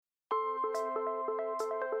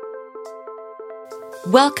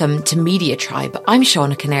Welcome to Media Tribe. I'm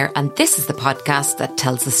Shauna Kinnair, and this is the podcast that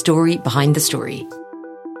tells the story behind the story.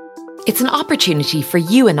 It's an opportunity for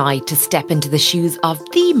you and I to step into the shoes of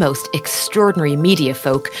the most extraordinary media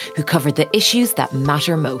folk who cover the issues that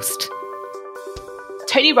matter most.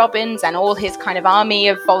 Tony Robbins and all his kind of army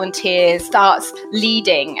of volunteers starts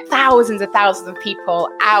leading thousands of people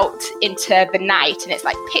out into the night, and it's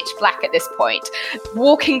like pitch black at this point,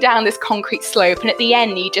 walking down this concrete slope, and at the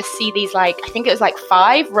end you just see these I think it was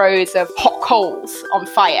 5 rows of hot coals on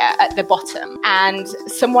fire at the bottom, and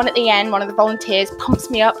someone at the end, one of the volunteers, pumps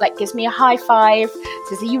me up, gives me a high five,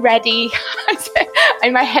 says, "Are you ready?"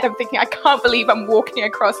 In my head I'm thinking, I can't believe I'm walking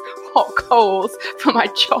across hot coals for my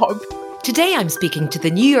job. Today I'm speaking to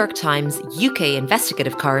the New York Times UK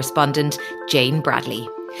investigative correspondent, Jane Bradley.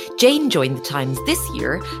 Jane joined the Times this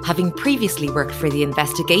year, having previously worked for the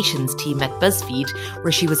investigations team at BuzzFeed,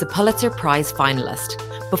 where she was a Pulitzer Prize finalist.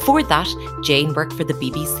 Before that, Jane worked for the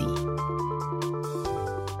BBC.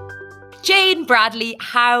 Jane Bradley,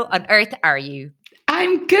 how on earth are you?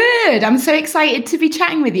 I'm good. I'm so excited to be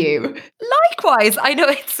chatting with you. Likewise. I know,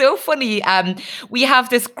 it's so funny. We have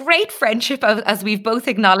this great friendship, as we've both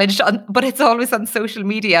acknowledged, but it's always on social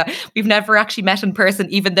media. We've never actually met in person,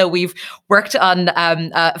 even though we've worked on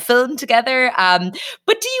a film together.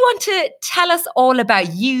 But do you want to tell us all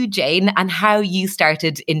about you, Jane, and how you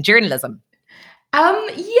started in journalism?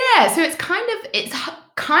 So it's kind of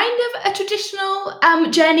a traditional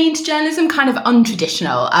journey into journalism, kind of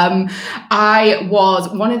untraditional. I was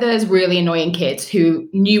one of those really annoying kids who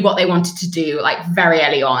knew what they wanted to do very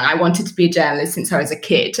early on. I wanted to be a journalist since I was a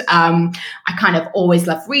kid. I kind of always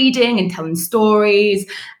loved reading and telling stories,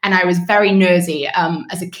 and I was very nosy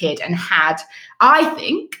as a kid, and had, I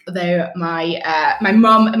think, though my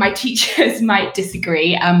mum and my teachers might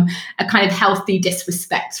disagree, a kind of healthy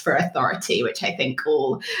disrespect for authority, which I think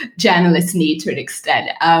all journalists need to an extent.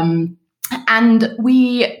 And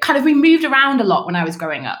we moved around a lot when I was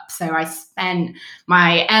growing up. So I spent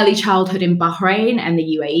my early childhood in Bahrain and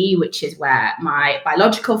the UAE, which is where my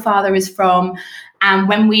biological father is from. And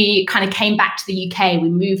when we kind of came back to the UK, we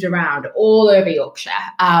moved around all over Yorkshire,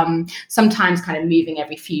 sometimes kind of moving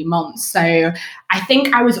every few months. So I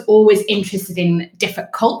think I was always interested in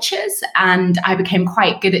different cultures, and I became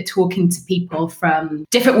quite good at talking to people from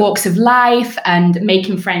different walks of life and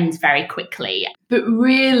making friends very quickly. But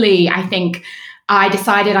really, I think I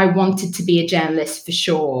decided I wanted to be a journalist for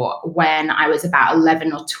sure when I was about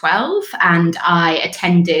 11 or 12, and I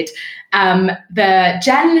attended the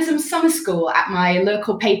journalism summer school at my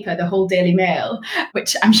local paper, the Hull Daily Mail,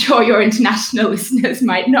 which I'm sure your international listeners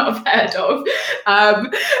might not have heard of.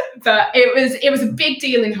 But it was a big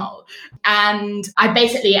deal in Hull. And I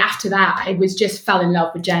basically, after that, I fell in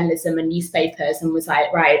love with journalism and newspapers, and was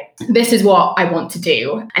like, right, this is what I want to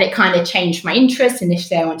do. And it kind of changed my interest.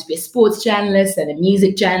 Initially, I wanted to be a sports journalist and a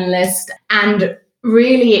music journalist. And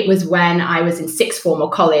really, it was when I was in sixth form or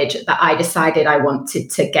college that I decided I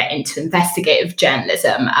wanted to get into investigative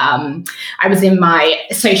journalism. I was in my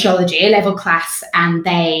sociology A-level class, and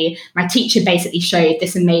my teacher basically showed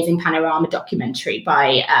this amazing Panorama documentary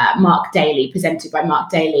by Mark Daly, presented by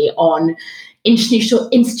Mark Daly, on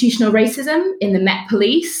institutional racism in the Met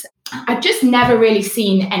Police. I'd just never really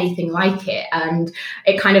seen anything like it, and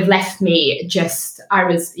it kind of left me I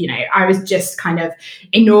was just kind of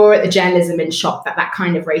in awe at the journalism, in shock that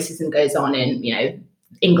kind of racism goes on in,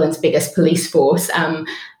 England's biggest police force. And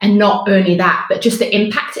not only that, but just the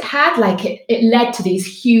impact it had. It led to these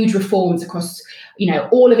huge reforms across,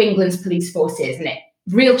 all of England's police forces, and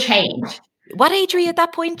real change. What age were you at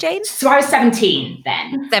that point, Jane? So I was 17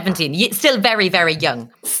 then. 17. Still very, very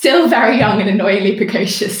young. Still very young and annoyingly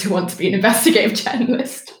precocious to want to be an investigative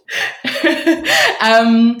journalist.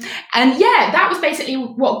 That was basically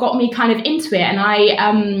what got me kind of into it. And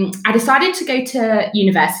I decided to go to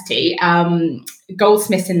university,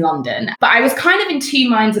 Goldsmiths in London. But I was kind of in two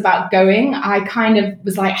minds about going. I kind of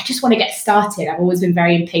was like, I just want to get started. I've always been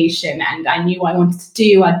very impatient, and I knew what I wanted to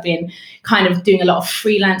do. I'd been kind of doing a lot of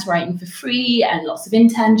freelance writing for free and lots of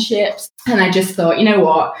internships. And I just thought, you know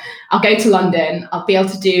what, I'll go to London. I'll be able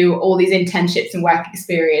to do all these internships and work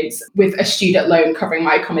experience with a student loan covering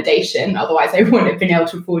my accommodation. Otherwise, I wouldn't have been able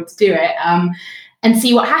to afford to do it. And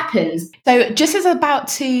see what happens. So just as I was about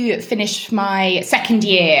to finish my second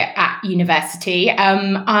year at university,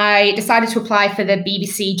 I decided to apply for the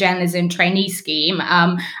BBC Journalism Trainee Scheme.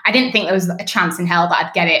 I didn't think there was a chance in hell that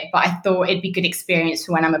I'd get it, but I thought it'd be good experience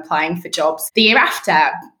for when I'm applying for jobs the year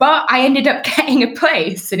after. But I ended up getting a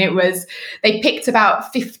place, and they picked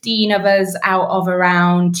about 15 of us out of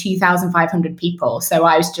around 2,500 people. So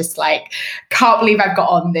I was just like, can't believe I've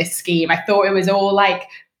got on this scheme. I thought it was all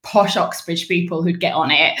posh Oxbridge people who'd get on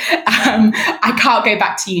it. I can't go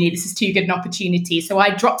back to uni. This is too good an opportunity. So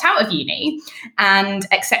I dropped out of uni and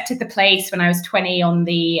accepted the place when I was 20 on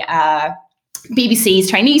the BBC's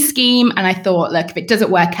trainee scheme. And I thought, look, if it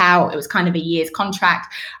doesn't work out, it was kind of a year's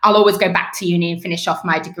contract, I'll always go back to uni and finish off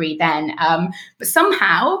my degree then. But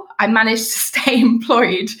somehow I managed to stay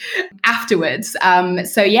employed afterwards.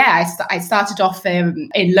 So yeah, I started off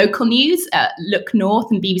in local news at Look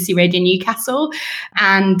North and BBC Radio Newcastle,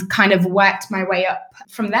 and kind of worked my way up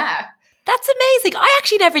from there. That's amazing. I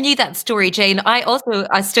actually never knew that story, Jane.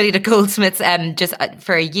 I studied at Goldsmiths just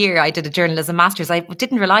for a year. I did a journalism master's. I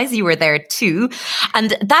didn't realize you were there too.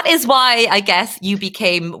 And that is why I guess you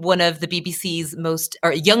became one of the BBC's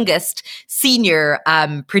youngest senior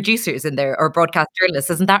producers in there, or broadcast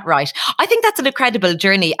journalists. Isn't that right? I think that's an incredible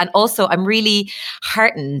journey. And also I'm really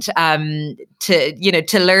heartened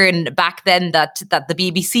to learn back then that the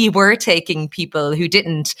BBC were taking people who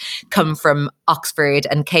didn't come from Oxford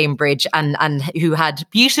and Cambridge and who had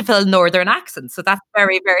beautiful northern accents. So that's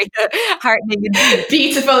very, very heartening indeed.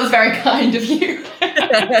 Beautiful is very kind of you.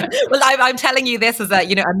 Well, I'm telling you this as a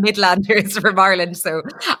Midlanders from Ireland, so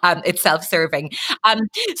it's self-serving.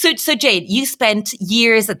 So Jane, you spent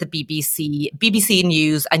years at the BBC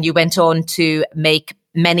News, and you went on to make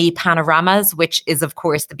many Panoramas, which is, of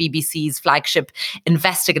course, the BBC's flagship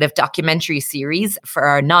investigative documentary series for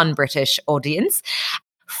our non-British audience.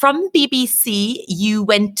 From BBC, you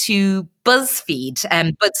went to BuzzFeed,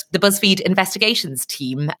 but the BuzzFeed investigations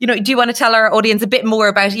team. Do you want to tell our audience a bit more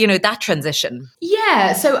about, that transition?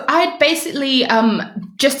 Yeah, so I'd basically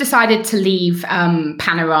just decided to leave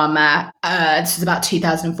Panorama. This was about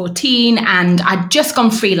 2014, and I'd just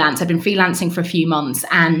gone freelance. I'd been freelancing for a few months,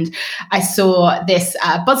 and I saw this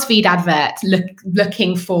BuzzFeed advert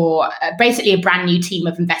looking for basically a brand new team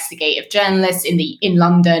of investigative journalists in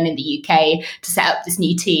London, in the UK, to set up this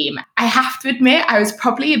new team. I have to admit, I was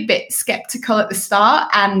probably a bit skeptical at the start,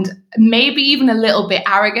 and maybe even a little bit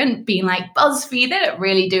arrogant, being like, BuzzFeed, they don't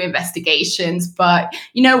really do investigations. But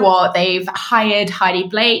you know what? They've hired Heidi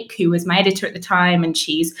Blake, who was my editor at the time, and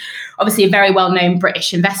she's obviously a very well-known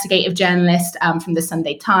British investigative journalist from the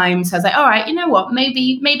Sunday Times. So I was like, all right, you know what?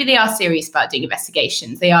 Maybe they are serious about doing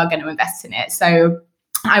investigations. They are going to invest in it. So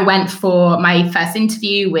I went for my first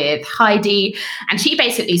interview with Heidi, and she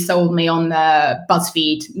basically sold me on the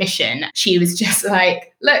BuzzFeed mission. She was just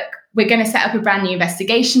like, look, we're going to set up a brand new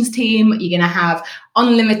investigations team. You're going to have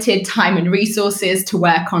unlimited time and resources to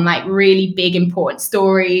work on like really big, important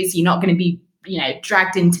stories. You're not going to be,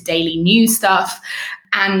 dragged into daily news stuff.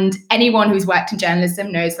 And anyone who's worked in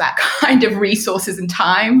journalism knows that kind of resources and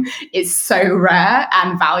time is so rare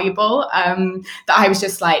and valuable that I was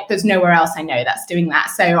just like, there's nowhere else I know that's doing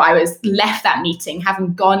that. So I was left that meeting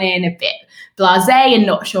having gone in a bit blasé and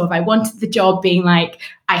not sure if I wanted the job, being like,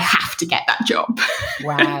 I have to get that job.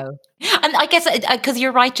 Wow. And I guess because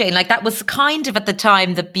you're right, Jane, like that was kind of at the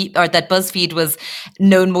time that BuzzFeed was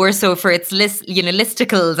known more so for its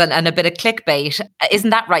listicles and a bit of clickbait. Isn't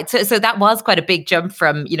that right? So that was quite a big jump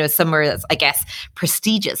from, somewhere that's, I guess,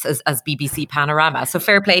 prestigious as BBC Panorama. So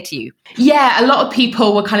fair play to you. Yeah, a lot of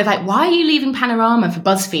people were kind of like, why are you leaving Panorama for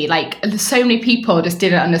BuzzFeed? Like so many people just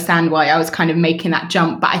didn't understand why I was kind of making that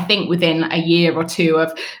jump. But I think within a year or two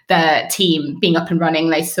of the team being up and running,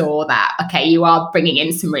 they saw that, okay, you are bringing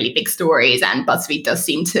in some really big stories, and BuzzFeed does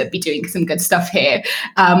seem to be doing some good stuff here.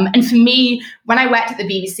 And for me, when I worked at the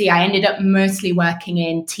BBC, I ended up mostly working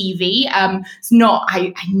in TV.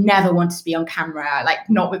 I never wanted to be on camera, like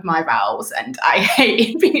not with my vowels, and I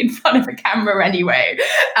hated being in front of a camera anyway.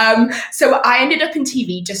 So I ended up in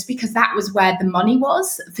TV just because that was where the money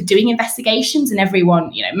was for doing investigations, and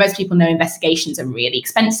everyone, most people know investigations are really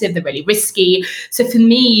expensive, they're really risky. So for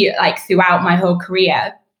me, like throughout my whole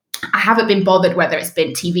career, I haven't been bothered whether it's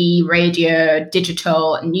been TV, radio,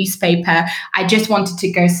 digital, newspaper. I just wanted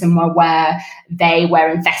to go somewhere where they were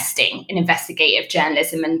investing in investigative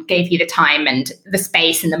journalism and gave you the time and the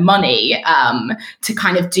space and the money to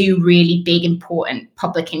kind of do really big, important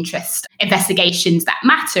public interest investigations that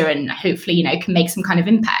matter and hopefully, can make some kind of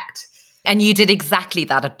impact. And you did exactly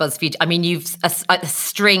that at BuzzFeed. I mean, you've a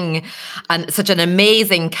string and such an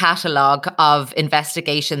amazing catalogue of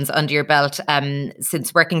investigations under your belt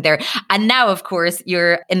since working there. And now, of course,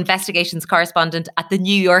 you're investigations correspondent at the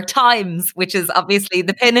New York Times, which is obviously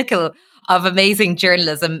the pinnacle of amazing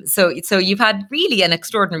journalism. So you've had really an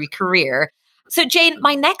extraordinary career. So Jane,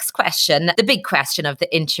 my next question, the big question of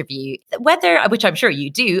the interview, whether, which I'm sure you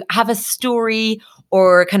do, have a story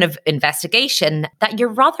or kind of investigation that you're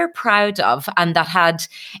rather proud of and that had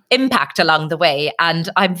impact along the way. And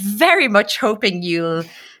I'm very much hoping you'll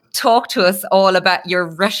talk to us all about your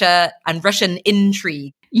Russia and Russian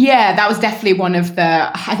intrigue. Yeah, that was definitely one of the,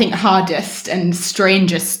 I think, hardest and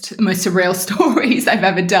strangest, most surreal stories I've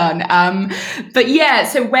ever done. But yeah,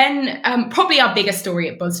 so when probably our biggest story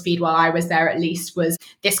at BuzzFeed, while I was there at least, was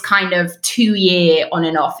this kind of 2-year on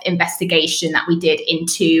and off investigation that we did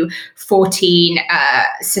into 14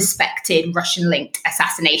 suspected Russian-linked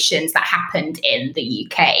assassinations that happened in the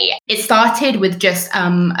UK. It started with just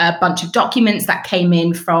a bunch of documents that came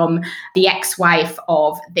in from the ex-wife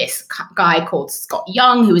of this guy called Scott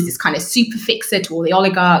Young, who was this kind of super fixer to all the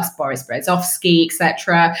oligarchs, Boris Berezovsky,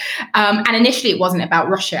 etc. And initially, it wasn't about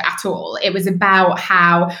Russia at all. It was about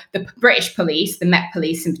how the British police, the Met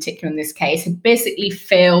Police in particular in this case, had basically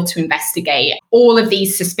failed to investigate all of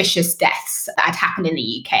these suspicious deaths that had happened in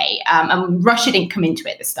the UK. And Russia didn't come into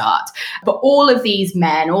it at the start. But all of these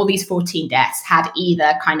men, all these 14 deaths, had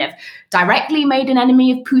either kind of directly made an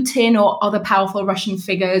enemy of Putin or other powerful Russian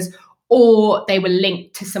figures, or they were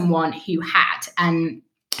linked to someone who had. And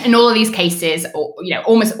in all of these cases,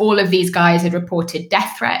 almost all of these guys had reported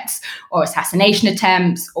death threats or assassination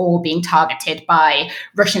attempts or being targeted by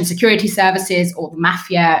Russian security services or the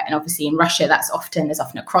mafia. And obviously in Russia, there's often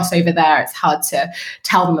a crossover there. It's hard to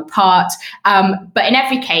tell them apart. But in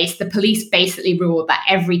every case, the police basically ruled that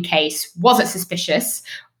every case wasn't suspicious,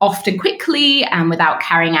 often quickly and without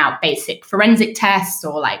carrying out basic forensic tests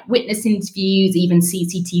or like witness interviews, even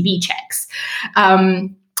CCTV checks.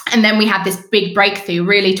 And then we had this big breakthrough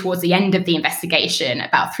really towards the end of the investigation,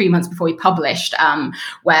 about 3 months before we published,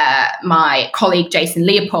 where my colleague Jason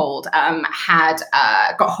Leopold had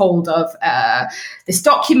got hold of this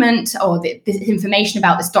document or this information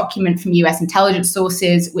about this document from US intelligence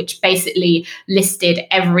sources, which basically listed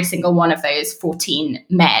every single one of those 14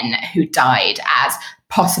 men who died as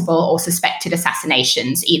possible or suspected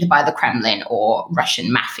assassinations, either by the Kremlin or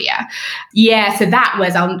Russian mafia. Yeah, so that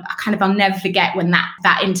was, I'll never forget when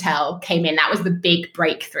that intel came in. That was the big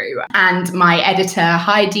breakthrough. And my editor,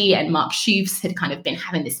 Heidi, and Mark Schoofs had kind of been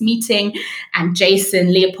having this meeting, and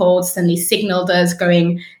Jason Leopold suddenly signaled us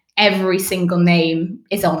going, every single name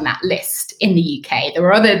is on that list in the UK. There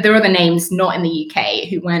were other names not in the UK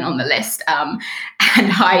who weren't on the list.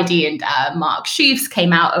 And Heidi and Mark Schoofs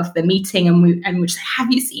came out of the meeting and we said,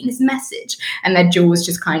 have you seen this message? And their jaws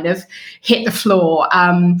just kind of hit the floor.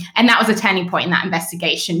 And that was a turning point in that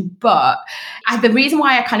investigation. But the reason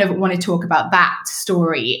why I kind of want to talk about that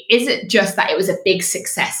story isn't just that it was a big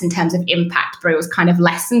success in terms of impact, but it was kind of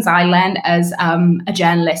lessons I learned as a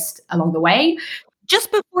journalist along the way. Just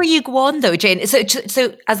before you go on, though, Jane,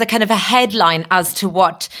 so as a kind of a headline as to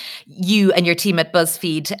what you and your team at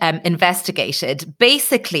BuzzFeed investigated,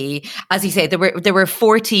 basically, as you say, there were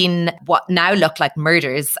 14 what now look like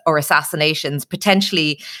murders or assassinations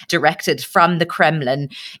potentially directed from the Kremlin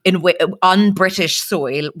on British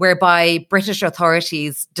soil, whereby British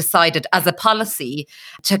authorities decided as a policy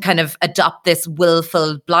to kind of adopt this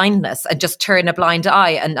willful blindness and just turn a blind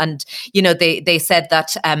eye. And they said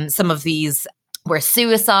that some of these were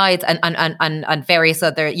suicides and various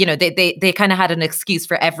other, they kind of had an excuse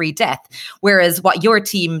for every death. Whereas what your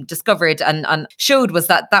team discovered and showed was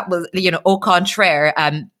that was, au contraire,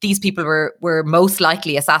 these people were most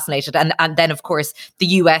likely assassinated. And then, of course, the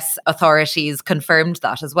US authorities confirmed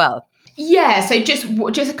that as well. Yeah, so just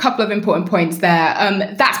a couple of important points there.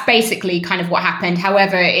 That's basically kind of what happened.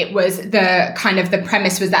 However, it was the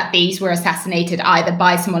premise was that these were assassinated either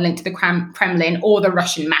by someone linked to the Kremlin or the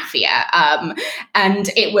Russian mafia. And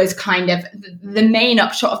it was kind of the main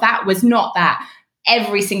upshot of that was not that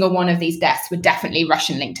every single one of these deaths were definitely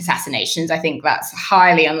Russian-linked assassinations. I think that's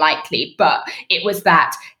highly unlikely, but it was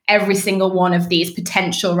that every single one of these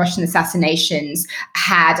potential Russian assassinations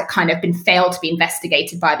had kind of been failed to be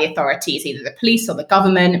investigated by the authorities, either the police or the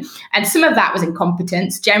government. And some of that was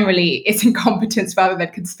incompetence. Generally, it's incompetence rather than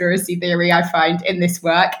conspiracy theory, I find, in this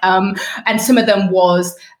work. And some of them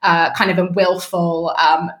was kind of a willful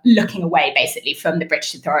looking away, basically, from the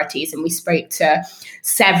British authorities. And we spoke to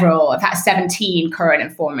several, in fact, 17 current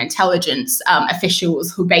and former intelligence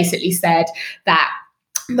officials who basically said that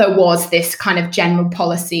there was this kind of general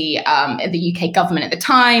policy in the UK government at the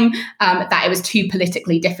time that it was too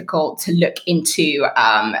politically difficult to look into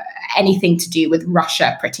anything to do with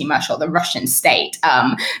Russia, pretty much, or the Russian state,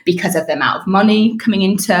 because of the amount of money coming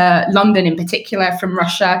into London in particular from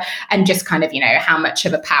Russia, and just kind of, how much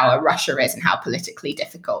of a power Russia is and how politically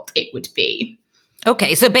difficult it would be.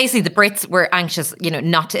 Okay, so basically the Brits were anxious,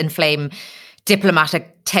 not to inflame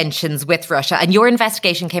diplomatic tensions with Russia. And your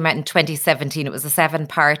investigation came out in 2017. It was a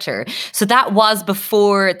 7-parter. So that was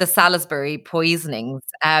before the Salisbury poisonings,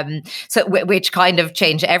 which kind of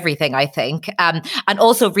changed everything, I think. And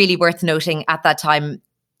also really worth noting at that time,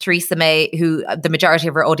 Theresa May, who the majority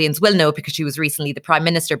of our audience will know because she was recently the Prime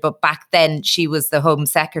Minister, but back then she was the Home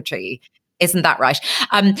Secretary. Isn't that right?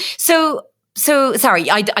 So sorry,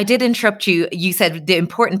 I did interrupt you. You said the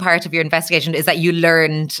important part of your investigation is that you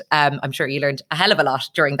learned, I'm sure you learned a hell of a lot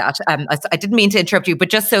during that. I didn't mean to interrupt you, but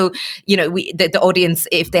just so, the audience,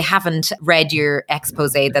 if they haven't read your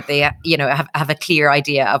expose, that they, have a clear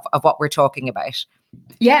idea of what we're talking about.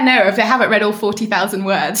 Yeah, no, if they haven't read all 40,000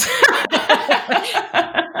 words.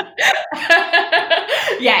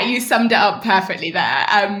 Yeah, you summed it up perfectly there.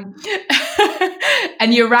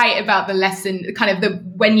 And you're right about the lesson,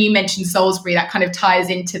 when you mentioned Salisbury, that kind of ties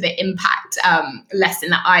into the impact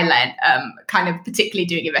lesson that I learned, particularly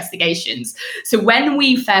doing investigations. So when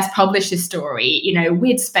we first published this story,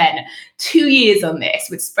 we'd spent 2 years on this.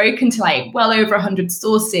 We'd spoken to well over 100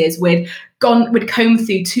 sources. We'd combed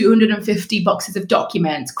through 250 boxes of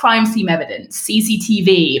documents, crime scene evidence,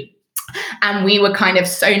 CCTV. And we were kind of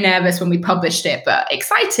so nervous when we published it, but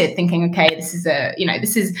excited, thinking, okay, this is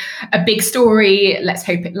a big story. Let's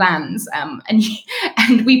hope it lands.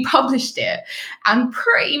 And we published it, and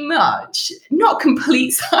pretty much not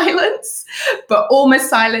complete silence, but almost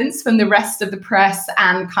silence from the rest of the press,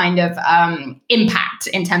 and kind of impact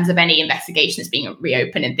in terms of any investigations being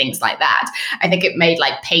reopened and things like that. I think it made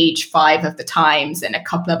page 5 of the Times, and a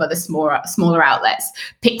couple of other smaller outlets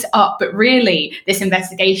picked up. But really, this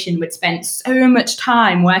investigation would spent so much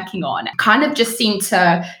time working on kind of just seemed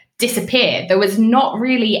to disappear. There was not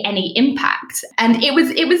really any impact, and it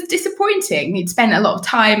was disappointing. He'd spent a lot of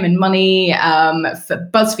time and money. For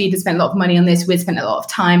BuzzFeed had spent a lot of money on this. We'd spent a lot of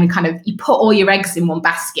time, and you put all your eggs in one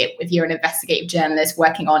basket if you're an investigative journalist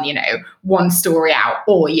working on one story out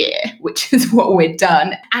all year, which is what we'd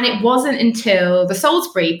done. And it wasn't until the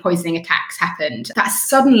Salisbury poisoning attacks happened that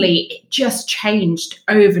suddenly it just changed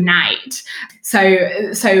overnight. So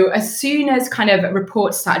as soon as kind of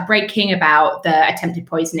reports started breaking about the attempted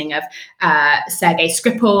poisoning of Sergei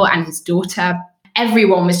Skripal and his daughter,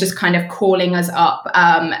 everyone was just kind of calling us up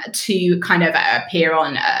to kind of appear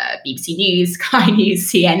on BBC News, Sky News,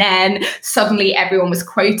 CNN. Suddenly everyone was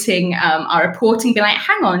quoting our reporting, being like,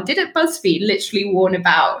 hang on, didn't BuzzFeed literally warn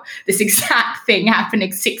about this exact thing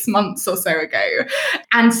happening 6 months or so ago?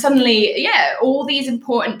 And suddenly, all these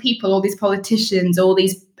important people, all these politicians, all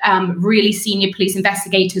these really senior police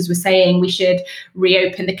investigators were saying we should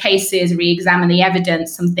reopen the cases, re-examine the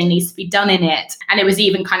evidence, something needs to be done in it. And it was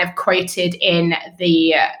even kind of quoted in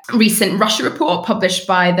the recent Russia report published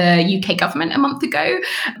by the UK government a month ago.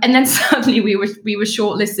 And then suddenly we were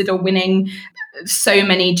shortlisted or winning so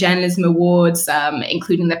many journalism awards,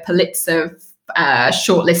 including the Pulitzer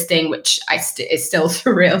shortlisting, which is still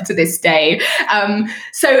surreal to this day.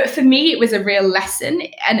 So for me, it was a real lesson.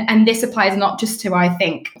 And this applies not just to, I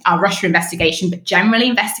think, our Russia investigation, but generally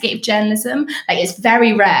investigative journalism. It's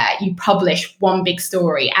very rare you publish one big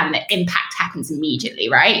story and the impact happens immediately,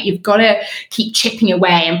 right? You've got to keep chipping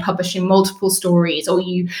away and publishing multiple stories, or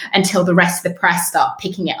until the rest of the press start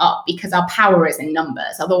picking it up, because our power is in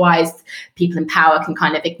numbers. Otherwise, people in power can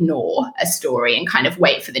kind of ignore a story and kind of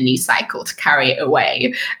wait for the news cycle to carry it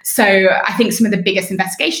away. So I think some of the biggest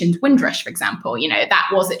investigations, Windrush, for example, that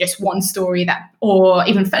wasn't just one story or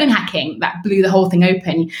even phone hacking that blew the whole thing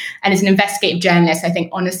open. And as an investigative journalist, I think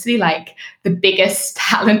honestly, the biggest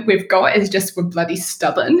talent we've got is just we're bloody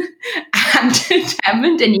stubborn and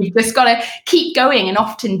determined, and you've just got to keep going. And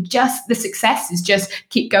often just the success is just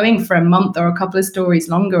keep going for a month or a couple of stories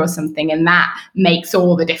longer or something. And that makes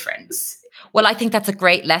all the difference. Well, I think that's a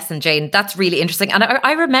great lesson, Jane. That's really interesting. And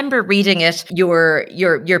I remember reading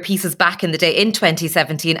your pieces back in the day in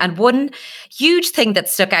 2017. And one huge thing that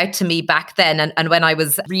stuck out to me back then, and when I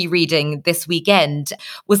was rereading this weekend,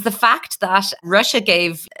 was the fact that Russia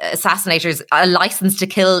gave assassinators a license to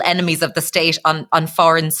kill enemies of the state on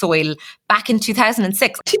foreign soil back in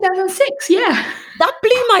 2006. 2006, yeah. That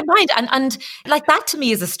blew my mind. And that to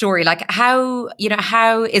me is a story. How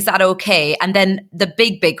is that okay? And then the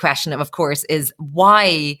big question, of course, is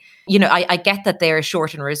why, I get that they're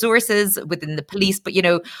short on resources within the police, but,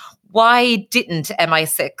 why didn't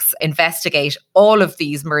MI6 investigate all of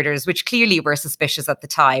these murders, which clearly were suspicious at the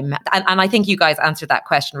time? And I think you guys answered that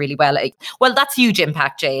question really well. Well, that's huge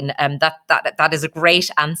impact, Jane. That is a great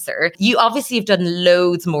answer. You obviously have done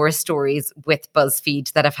loads more stories with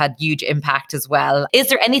BuzzFeed that have had huge impact as well. Is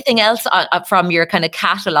there anything else from your kind of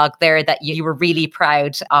catalogue there that you were really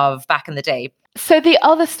proud of back in the day? So the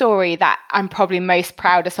other story that I'm probably most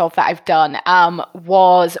proudest of that I've done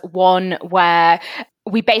was one where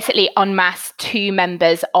we basically unmasked 2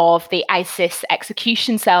 members of the ISIS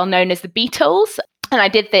execution cell known as the Beatles. And I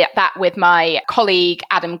did that with my colleague,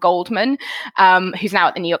 Adam Goldman, who's now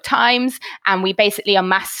at the New York Times. And we basically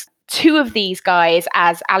unmasked two of these guys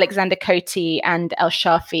as Alexander Coty and El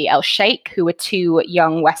Shafi El Sheikh, who were two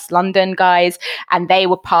young West London guys. And they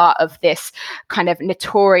were part of this kind of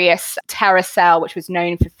notorious terror cell, which was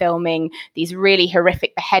known for filming these really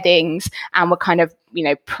horrific beheadings, and were kind of,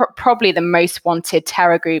 probably the most wanted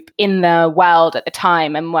terror group in the world at the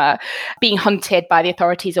time, and were being hunted by the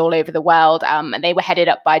authorities all over the world. And they were headed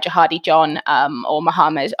up by Jihadi John or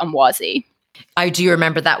Mohammed Anwazi. I do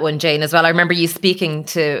remember that one, Jane, as well. I remember you speaking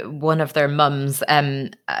to one of their mums.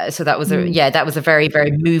 So that was that was a very,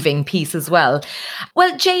 very moving piece as well.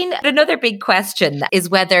 Well, Jane, another big question is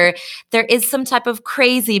whether there is some type of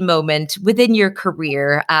crazy moment within your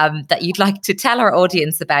career that you'd like to tell our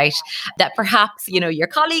audience about, that perhaps, your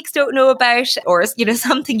colleagues don't know about, or,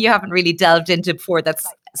 something you haven't really delved into before that's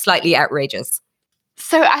slightly outrageous.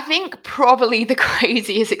 So I think probably the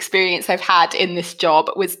craziest experience I've had in this job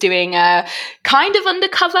was doing a kind of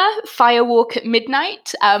undercover firewalk at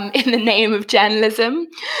midnight in the name of journalism.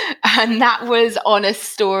 And that was on a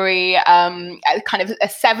story, kind of a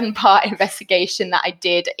 7-part investigation that I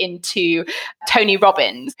did into Tony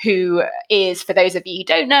Robbins, who is, for those of you who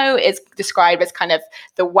don't know, is described as kind of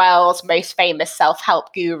the world's most famous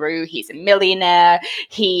self-help guru. He's a millionaire.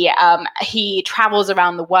 He travels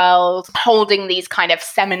around the world holding these kind of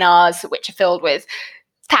seminars which are filled with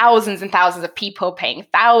thousands and thousands of people paying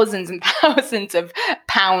thousands and thousands of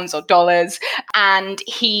pounds or dollars. And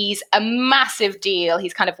he's a massive deal.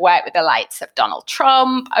 He's kind of worked with the likes of Donald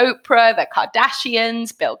Trump, Oprah, the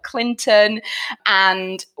Kardashians, Bill Clinton.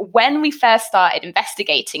 And when we first started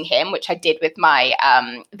investigating him, which I did with my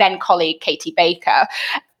then colleague, Katie Baker,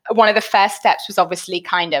 one of the first steps was obviously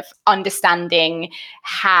kind of understanding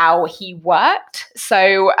how he worked.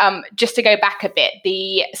 So just to go back a bit,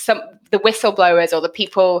 the whistleblowers, or the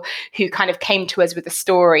people who kind of came to us with the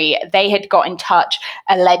story, they had got in touch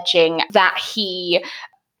alleging that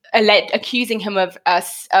accusing him of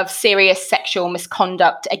serious sexual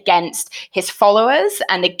misconduct against his followers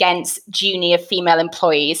and against junior female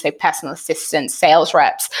employees, so personal assistants, sales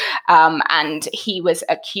reps. And he was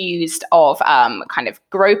accused of kind of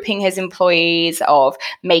groping his employees, of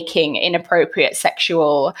making inappropriate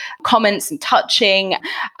sexual comments and touching,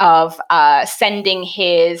 of sending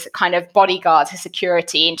his kind of bodyguards, his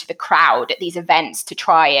security, into the crowd at these events to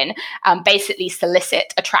try and basically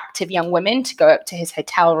solicit attractive young women to go up to his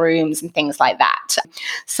hotel rooms and things like that.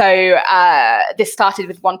 So this started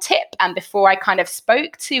with one tip, and before I kind of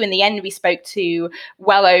in the end we spoke to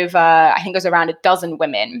well over, I think it was around a dozen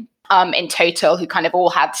women in total, who kind of all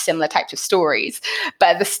had similar types of stories.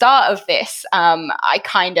 But at the start of this, I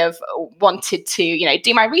kind of wanted to,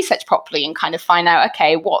 do my research properly and kind of find out,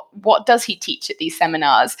 okay, what does he teach at these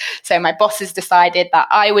seminars? So my bosses decided that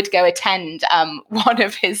I would go attend one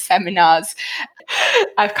of his seminars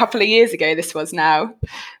a couple of years ago. This was now.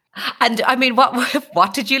 And I mean,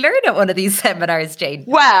 what did you learn at one of these seminars, Jane?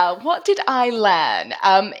 Well, what did I learn?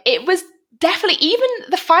 It was definitely, even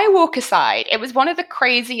the firewalk aside, it was one of the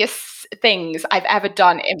craziest things I've ever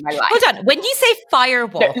done in my life. Hold on. When you say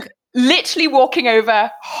firewalk, no, literally walking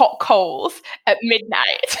over hot coals at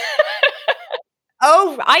midnight.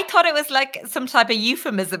 Oh, I thought it was like some type of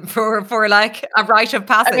euphemism for like a rite of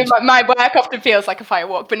passage. I mean, my work often feels like a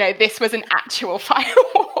firewalk, but no, this was an actual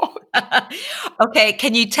firewalk. Okay,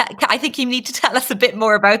 can you I think you need to tell us a bit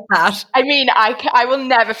more about that. I mean, I will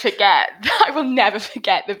never forget. I will never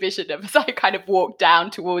forget the vision of as I kind of walked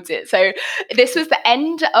down towards it. So this was the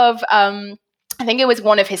end of I think it was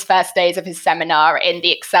one of his first days of his seminar in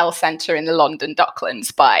the Excel Centre in the London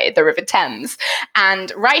Docklands by the River Thames.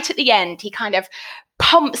 And right at the end, he kind of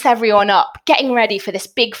pumps everyone up, getting ready for this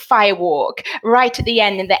big firewalk right at the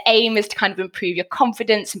end. And the aim is to kind of improve your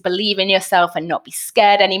confidence and believe in yourself and not be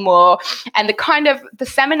scared anymore. And the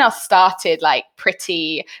seminar started like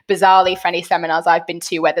pretty bizarrely for any seminars I've been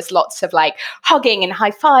to, where there's lots of like hugging and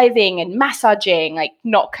high-fiving and massaging, like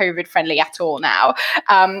not COVID friendly at all now.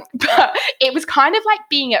 But it was kind of like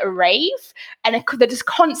being at a rave, and there'd just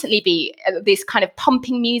constantly be this kind of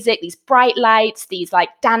pumping music, these bright lights, these like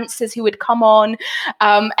dancers who would come on.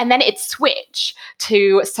 And then it'd switch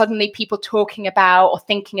to suddenly people talking about or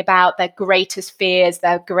thinking about their greatest fears,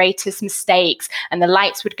 their greatest mistakes, and the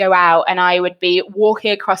lights would go out and I would be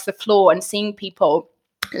walking across the floor and seeing people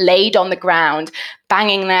laid on the ground,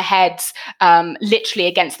 banging their heads literally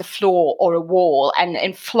against the floor or a wall and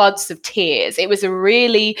in floods of tears. It was a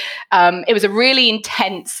really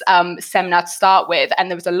intense seminar to start with, and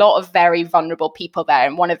there was a lot of very vulnerable people there.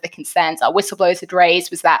 And one of the concerns our whistleblowers had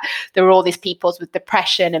raised was that there were all these people with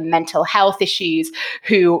depression and mental health issues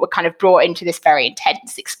who were kind of brought into this very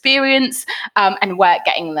intense experience and weren't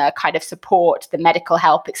getting the kind of support, the medical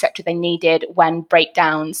help, etc. they needed when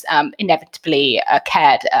breakdowns inevitably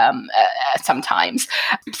occurred sometimes.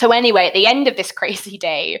 So anyway, at the end of this crazy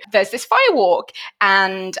day, there's this firewalk,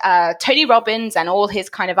 and Tony Robbins and all his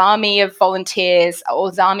kind of army of volunteers, all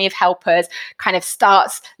his army of helpers kind of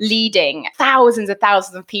starts leading thousands and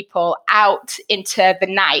thousands of people out into the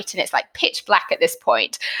night. And it's like pitch black at this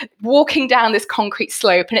point, walking down this concrete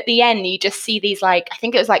slope. And at the end, you just see these, like, I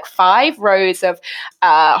think it was like 5 rows of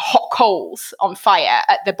hot coals on fire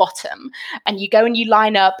at the bottom. And you go and you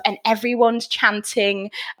line up and everyone's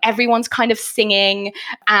chanting, everyone's kind of singing,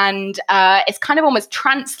 and it's kind of almost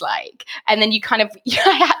trance-like. And then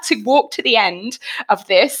I had to walk to the end of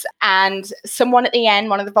this, and someone at the end,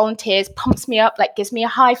 one of the volunteers, pumps me up, like gives me a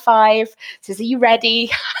high five, says, "Are you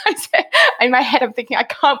ready?" In my head, I'm thinking, I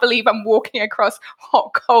can't believe I'm walking across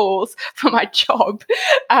hot coals for my job.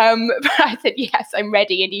 But I said, yes, I'm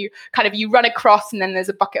ready. And you run across, and then there's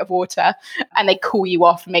a bucket of water, and they cool you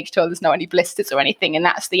off and make sure there's not any blisters or anything. And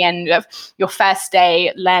that's the end of your first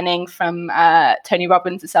day learning from Tony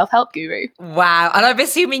Robbins, the self-help guru. Wow. And I'm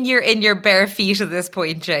assuming you're in your bare feet at this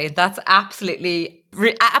point, Jane. That's absolutely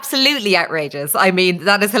outrageous. I mean,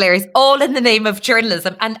 that is hilarious. All in the name of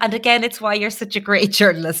journalism. And again, it's why you're such a great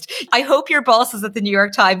journalist. I hope your bosses at the New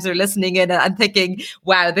York Times are listening in and thinking,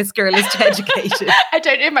 wow, this girl is educated. I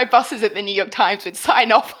don't know if my bosses at the New York Times would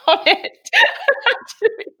sign off on it.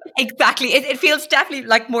 Exactly. It feels definitely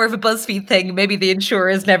like more of a BuzzFeed thing. Maybe the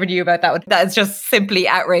insurers never knew about that one. That is just simply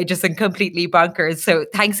outrageous and completely bonkers. So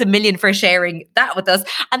thanks a million for sharing that with us.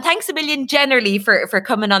 And thanks a million generally for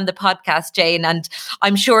coming on the podcast, Jane. And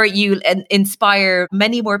I'm sure you'll inspire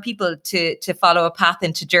many more people to follow a path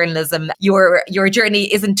into journalism. Your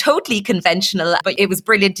journey isn't totally conventional, but it was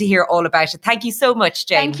brilliant to hear all about it. Thank you so much,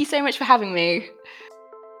 Jane. Thank you so much for having me.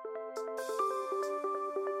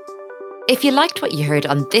 If you liked what you heard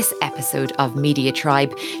on this episode of Media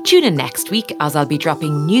Tribe, tune in next week as I'll be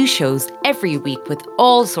dropping new shows every week with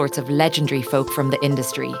all sorts of legendary folk from the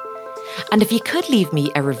industry. And if you could leave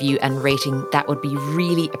me a review and rating, that would be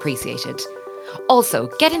really appreciated. Also,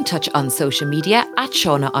 get in touch on social media at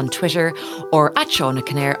Shauna on Twitter or at Shauna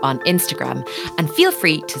Kinnair on Instagram, and feel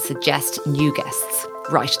free to suggest new guests.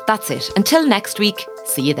 Right, that's it. Until next week,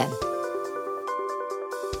 see you then.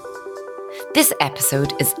 This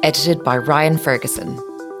episode is edited by Ryan Ferguson.